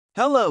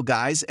Hello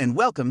guys and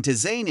welcome to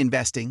Zain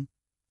Investing.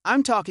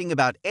 I'm talking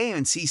about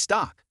Amc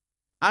stock.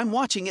 I'm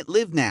watching it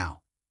live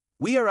now.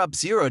 We are up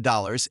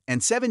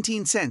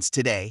 $0.17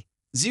 today,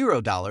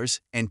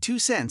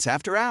 $0.02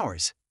 after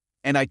hours.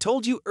 And I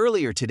told you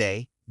earlier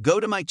today,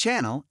 go to my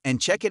channel and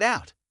check it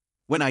out.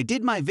 When I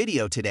did my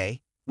video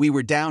today, we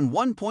were down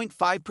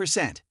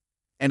 1.5%.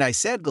 And I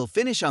said we'll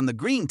finish on the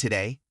green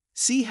today,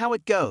 see how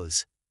it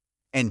goes.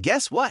 And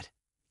guess what?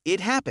 It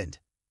happened.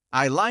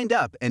 I lined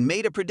up and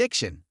made a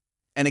prediction.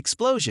 An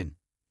explosion.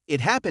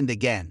 It happened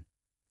again.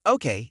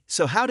 Okay,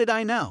 so how did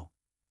I know?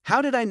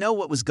 How did I know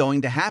what was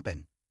going to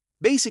happen?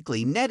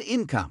 Basically, net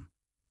income.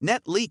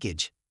 Net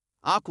leakage.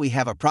 We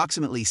have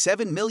approximately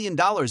 $7 million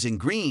in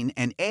green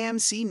and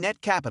AMC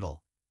net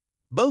capital.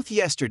 Both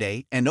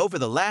yesterday and over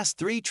the last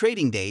 3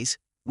 trading days,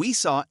 we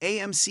saw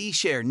AMC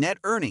share net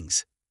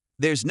earnings.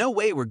 There's no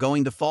way we're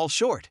going to fall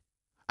short.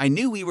 I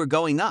knew we were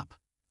going up.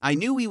 I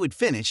knew we would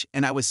finish,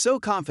 and I was so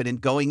confident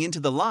going into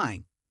the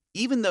line,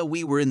 even though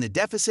we were in the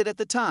deficit at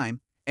the time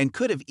and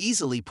could have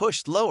easily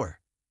pushed lower.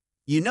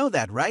 You know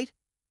that, right?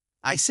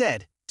 I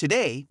said,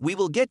 today we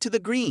will get to the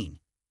green.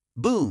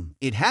 Boom,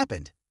 it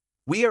happened.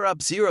 We are up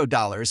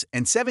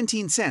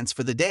 $0.17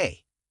 for the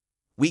day.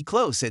 We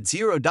close at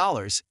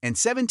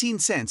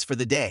 $0.17 for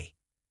the day.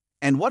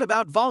 And what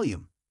about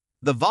volume?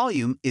 The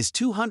volume is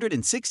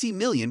 260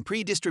 million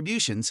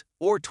pre-distributions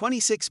or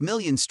 26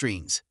 million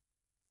streams.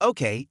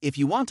 Okay, if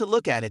you want to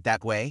look at it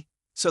that way,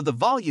 so the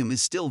volume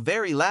is still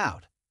very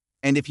loud.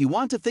 And if you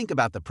want to think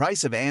about the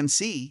price of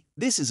AMC,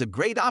 this is a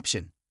great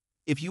option.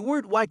 If you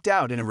weren't wiped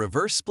out in a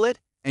reverse split,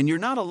 and you're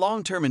not a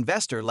long-term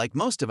investor like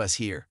most of us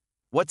here,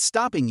 what's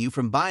stopping you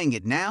from buying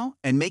it now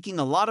and making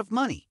a lot of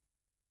money?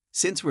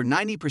 Since we're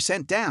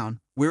 90% down,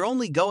 we're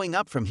only going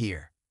up from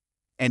here.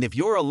 And if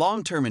you're a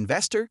long-term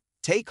investor,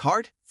 take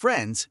heart,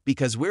 friends,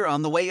 because we're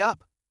on the way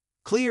up.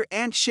 Clear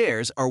Ant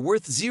shares are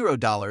worth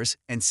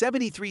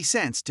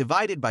 $0.73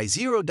 divided by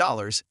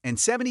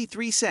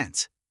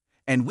 $0.73.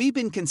 And we've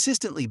been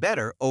consistently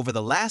better over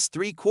the last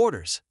 3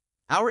 quarters.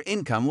 Our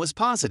income was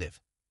positive.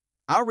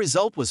 Our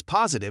result was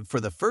positive for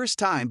the first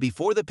time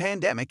before the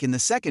pandemic in the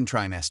second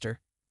trimester.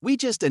 We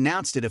just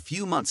announced it a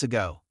few months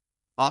ago.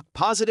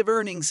 Positive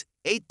earnings,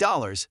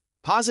 $8,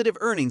 positive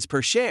earnings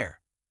per share.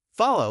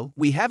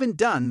 We haven't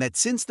done that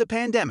since the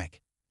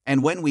pandemic.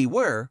 And when we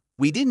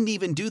didn't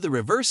even do the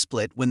reverse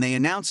split when they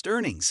announced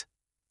earnings.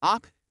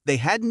 They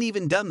hadn't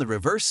even done the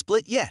reverse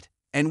split yet,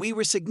 and we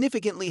were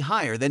significantly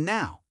higher than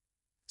now.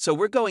 So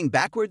we're going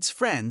backwards,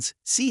 friends,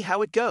 see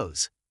how it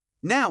goes.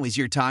 Now is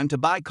your time to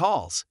buy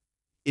calls.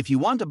 If you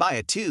want to buy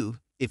a tube,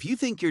 if you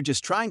think you're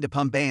just trying to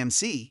pump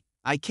AMC,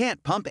 I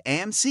can't pump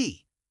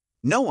AMC.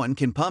 No one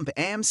can pump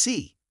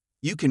AMC.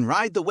 You can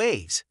ride the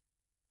waves.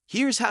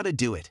 Here's how to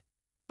do it.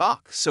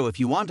 So if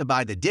you want to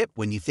buy the dip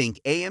when you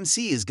think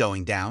AMC is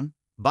going down,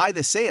 buy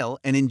the sale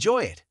and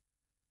enjoy it.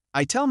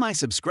 I tell my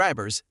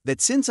subscribers that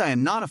since I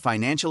am not a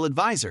financial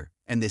advisor,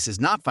 and this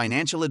is not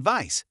financial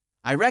advice,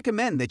 I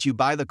recommend that you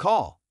buy the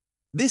call.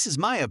 This is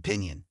my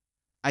opinion.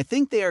 I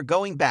think they are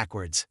going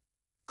backwards.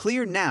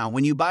 Clear now,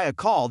 when you buy a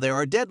call there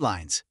are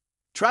deadlines.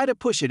 Try to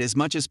push it as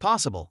much as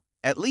possible,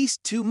 at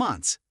least 2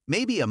 months,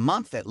 maybe a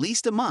month, at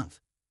least a month.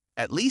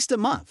 At least a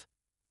month.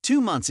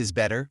 2 months is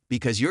better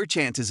because your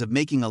chances of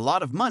making a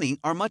lot of money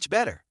are much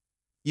better.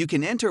 You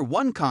can enter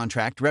 1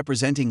 contract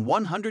representing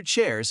 100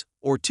 shares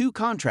or 2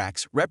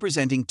 contracts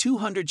representing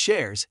 200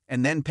 shares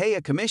and then pay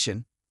a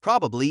commission,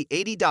 probably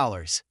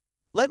 $80.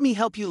 Let me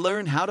help you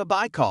learn how to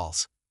buy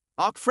calls.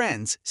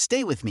 Friends,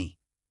 stay with me.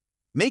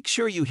 Make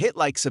sure you hit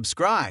like,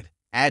 subscribe,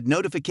 add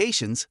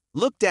notifications,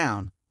 look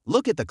down,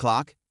 look at the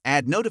clock,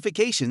 add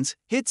notifications,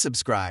 hit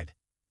subscribe.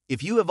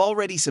 If you have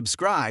already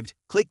subscribed,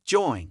 click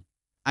join.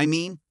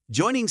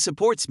 Joining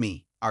supports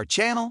me, our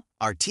channel,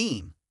 our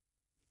team.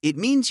 It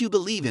means you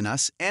believe in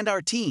us and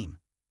our team.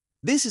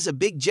 This is a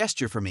big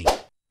gesture for me.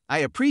 I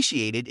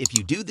appreciate it if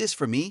you do this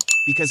for me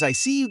because I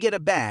see you get a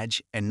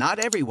badge and not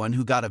everyone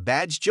who got a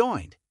badge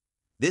joined.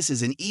 This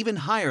is an even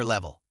higher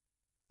level.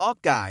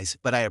 Guys,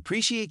 but I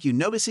appreciate you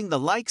noticing the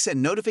likes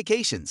and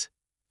notifications.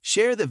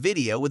 Share the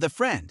video with a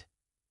friend.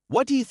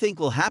 What do you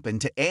think will happen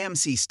to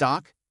AMC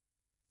stock?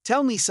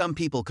 Tell me. Some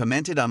people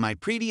commented on my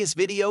previous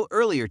video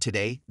earlier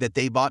today that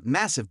they bought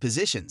massive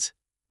positions.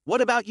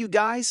 What about you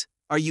guys?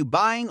 Are you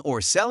buying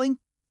or selling?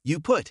 You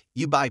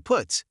buy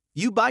puts,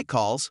 you buy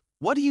calls,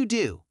 what do you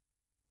do?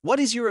 What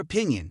is your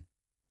opinion?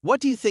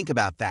 What do you think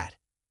about that?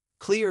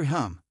 Clear.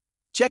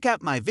 Check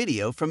out my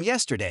video from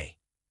yesterday.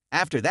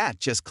 After that,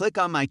 just click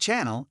on my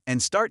channel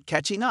and start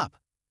catching up.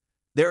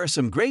 There are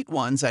some great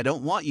ones I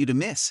don't want you to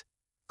miss.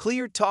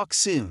 Clear. Talk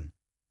soon.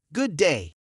 Good day.